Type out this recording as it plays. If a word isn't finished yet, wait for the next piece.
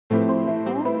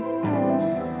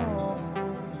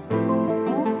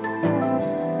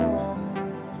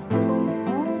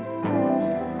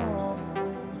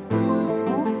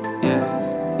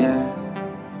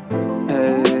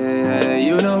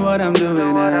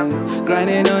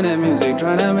Grinding on that music,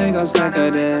 tryna make a stack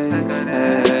a day.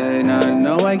 Hey,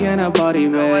 no, I cannot party,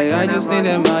 babe. I just need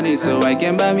that money so I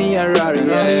can buy me a Rari.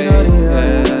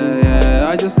 Yeah,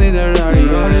 I just need a Rari.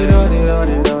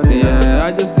 Yeah,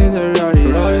 I just need a Rari.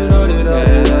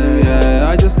 Yeah,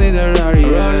 I just need a Rari.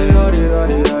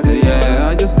 Yeah,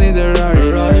 I just need a Rari.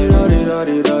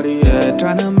 Yeah,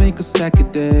 tryna make a stack a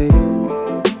day.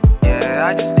 Yeah,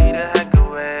 I just need a hack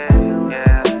away.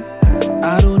 Yeah,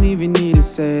 I don't even need to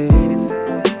say.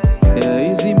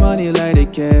 Yeah, easy money like they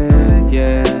can.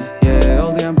 Yeah,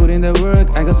 all day I'm putting the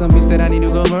work. I got some beats that I need to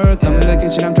go work. I'm in the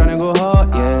kitchen, I'm tryna go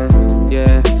hard.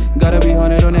 Yeah, gotta be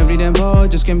 100 on every damn part.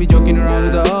 Just can't be joking around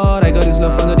with the heart. I got this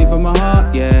love from the deep of my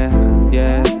heart. Yeah,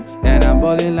 and I'm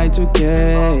ballin' like 2K.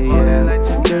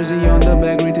 Yeah, jersey on the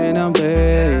back, retain on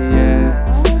pay. Yeah,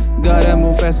 gotta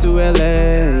move fast to LA.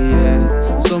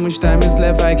 Yeah, so much time is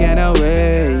left, I can't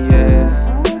wait.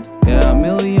 Yeah, a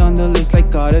million on the list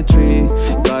like Carter Tree.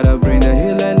 Gotta bring the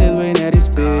hill like Lil Wayne at his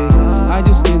peak. I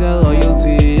just need that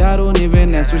loyalty, I don't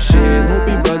even ask for shit.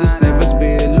 Hoping brothers never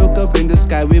spit, look up in the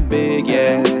sky, we big,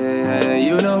 yeah.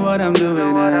 You know what I'm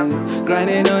doing,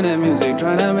 grinding on that music,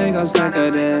 tryna make a stack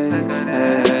a day.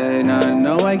 Hey,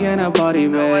 no, I cannot party,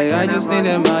 babe. I just need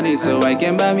that money so I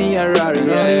can buy me a Rari.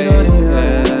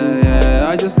 Yeah,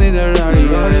 I just need a Rari.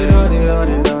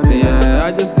 Yeah,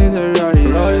 I just need a Rari.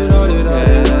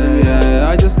 Yeah,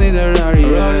 I just need a Rari.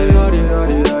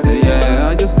 Yeah,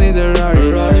 I just need a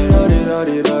Rari.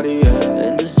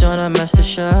 In this Stunnah master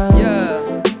shop,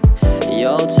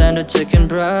 y'all tender chicken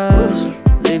breast.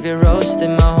 Leave you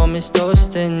roasting, my homies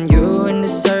toasting. You in the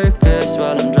circus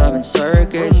while I'm driving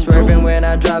circuits. Swerving when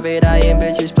I drive it, I ain't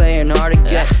bitches playing hard to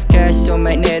get. Cash so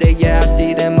magnetic, yeah, I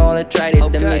see them all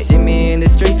attracted. Them you see me in the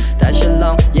streets, that's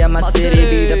Shalom. Yeah, my city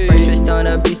be the first with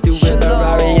Stunnah beats to whip a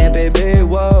Rari and baby,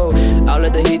 whoa. All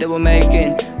of the heat that we're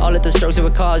making, all of the strokes that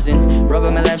we're causing.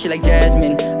 Rubbing my lamp, she like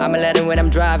Jasmine. I'm Aladdin when I'm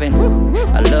driving.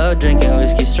 I love drinking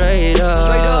whiskey straight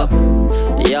up.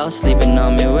 Y'all sleeping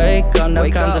on me, wake up. No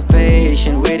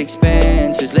conservation with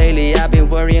expenses. Lately I've been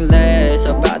worrying less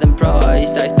about them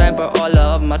price tags. Time for all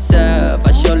of myself,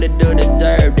 I surely do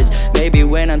deserve this. Maybe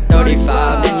when I'm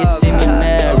 35, then you see me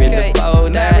married. Before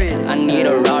that, I need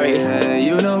a Rari. Yeah,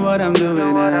 you know what I'm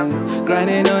doing,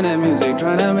 grinding on that music,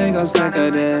 tryna make a stack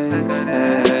a day.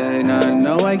 Hey,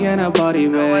 no, I cannot party,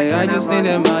 babe. I just need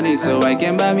that money so I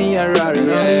can buy me a Rari.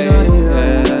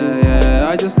 Yeah,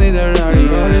 I just need a Rari.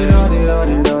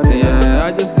 Yeah,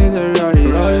 I just need a Rari.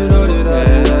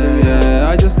 Yeah,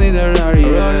 I just need a Rari.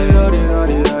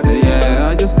 Yeah,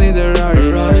 I just need a Rari.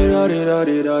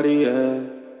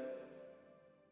 Yeah.